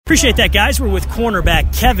Appreciate that, guys. We're with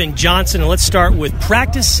cornerback Kevin Johnson, and let's start with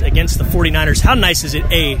practice against the 49ers. How nice is it,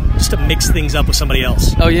 just to mix things up with somebody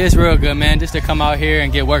else? Oh, yeah, it's real good, man, just to come out here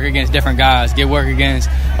and get work against different guys, get work against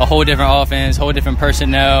a whole different offense, whole different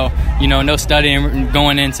personnel, no studying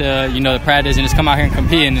going into, the practice, and just come out here and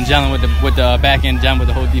competing and gelling with the back end, gelling with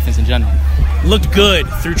the whole defense in general. Looked good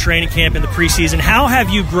through training camp in the preseason. How have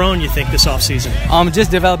you grown, you think, this offseason?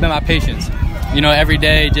 Just developing my patience. Every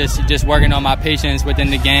day just working on my patience within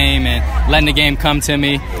the game and letting the game come to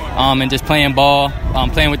me, and just playing ball,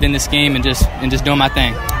 playing within the scheme and just doing my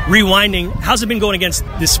thing. Rewinding, how's it been going against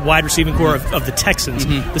this wide receiving core of the Texans,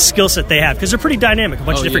 the skill set they have? Because they're pretty dynamic, a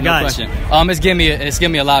bunch of different guys. Question. It's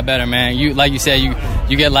getting me a lot better, man. Like you said,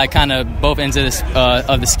 you get like kind of both ends of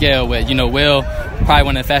the scale with, Will, probably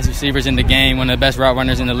one of the fastest receivers in the game, one of the best route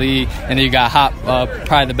runners in the league, and then you got Hop,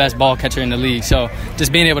 probably the best ball catcher in the league. So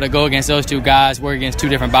just being able to go against those two guys, work against two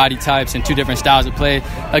different body types and two different styles of play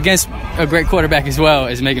against a great quarterback as well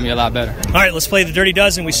is making me a lot better. All right, let's play the Dirty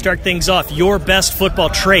Dozen. We start things off. Your best football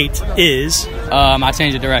trait is? I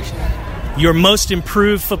change the direction. Your most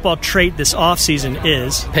improved football trait this offseason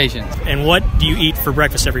is? Patience. And what do you eat for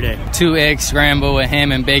breakfast every day? 2 eggs scrambled with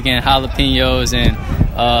ham and bacon, jalapenos, and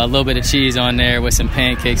a little bit of cheese on there with some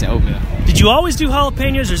pancakes and oatmeal. Did you always do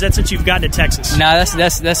jalapenos, or is that since you've gotten to Texas? Nah,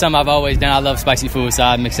 that's something I've always done. I love spicy food, so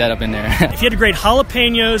I'd mix that up in there. If you had to grade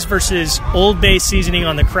jalapenos versus Old Bay seasoning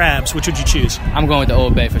on the crabs, which would you choose? I'm going with the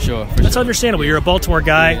Old Bay for sure. That's understandable. You're a Baltimore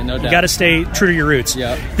guy. Yeah, no doubt. You got to stay true to your roots.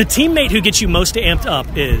 Yep. The teammate who gets you most amped up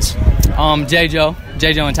is? J-Joe and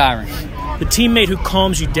Tyron. The teammate who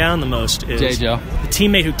calms you down the most is? J-Joe. The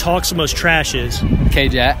teammate who talks the most trash is?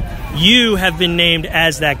 K-Jack. You have been named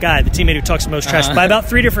as that guy, the teammate who talks the most trash, by about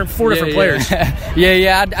four different players.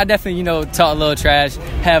 Yeah. I definitely, talk a little trash,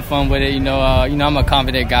 have fun with it. I'm a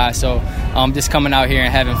confident guy, so just coming out here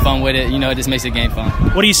and having fun with it, it just makes the game fun.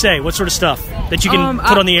 What do you say? What sort of stuff that you can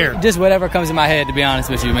put on the air? Just whatever comes in my head, to be honest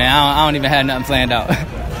with you, man. I don't even have nothing planned out.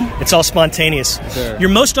 It's all spontaneous. Sure. Your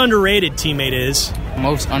most underrated teammate is?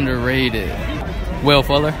 Most underrated? Will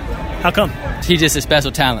Fuller. How come? He's just a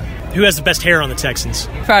special talent. Who has the best hair on the Texans?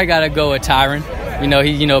 Probably got to go with Tyron.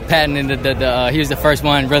 He patented he was the first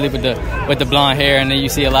one really with the blonde hair, and then you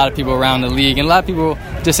see a lot of people around the league, and a lot of people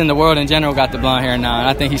just in the world in general got the blonde hair now, and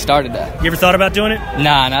I think he started that. You ever thought about doing it?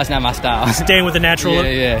 Nah, that's not my style. Staying with the natural look?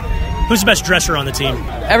 Yeah. Who's the best dresser on the team?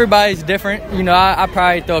 Everybody's different. I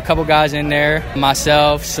probably throw a couple guys in there.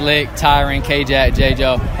 Myself, Slick, Tyron, K-Jack,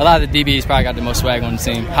 J-Joe. A lot of the DBs probably got the most swag on the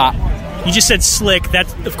team. Hop. You just said Slick.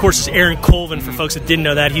 That, of course, is Aaron Colvin for folks that didn't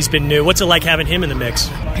know that. He's been new. What's it like having him in the mix?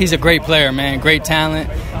 He's a great player, man. Great talent.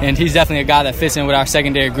 And he's definitely a guy that fits in with our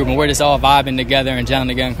secondary group. And we're just all vibing together and gelling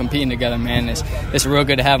together and competing together, man. It's real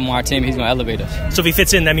good to have him on our team. He's going to elevate us. So if he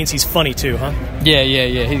fits in, that means he's funny too, huh? Yeah.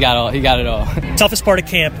 He got it all. Toughest part of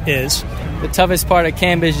camp is? The toughest part of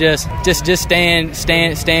camp is just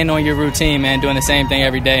staying on your routine, man, doing the same thing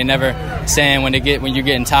every day, never saying when you're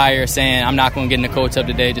getting tired, saying I'm not going to get in the cold tub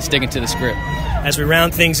today, just sticking to the script. As we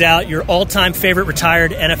round things out, your all-time favorite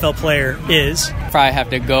retired NFL player is? Probably have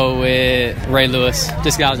to go with Ray Lewis.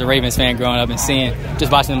 Just because I was a Ravens fan growing up and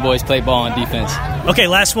just watching the boys play ball on defense. Okay,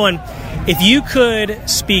 last one. If you could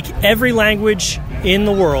speak every language in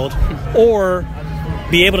the world or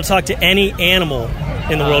be able to talk to any animal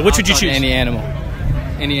in the world, which would you choose? Any animal.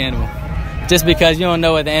 Just because you don't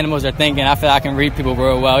know what the animals are thinking, I feel I can read people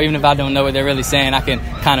real well. Even if I don't know what they're really saying, I can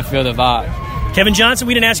kind of feel the vibe. Kevin Johnson,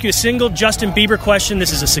 we didn't ask you a single Justin Bieber question.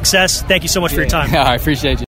 This is a success. Thank you so much for your time. All right, appreciate you.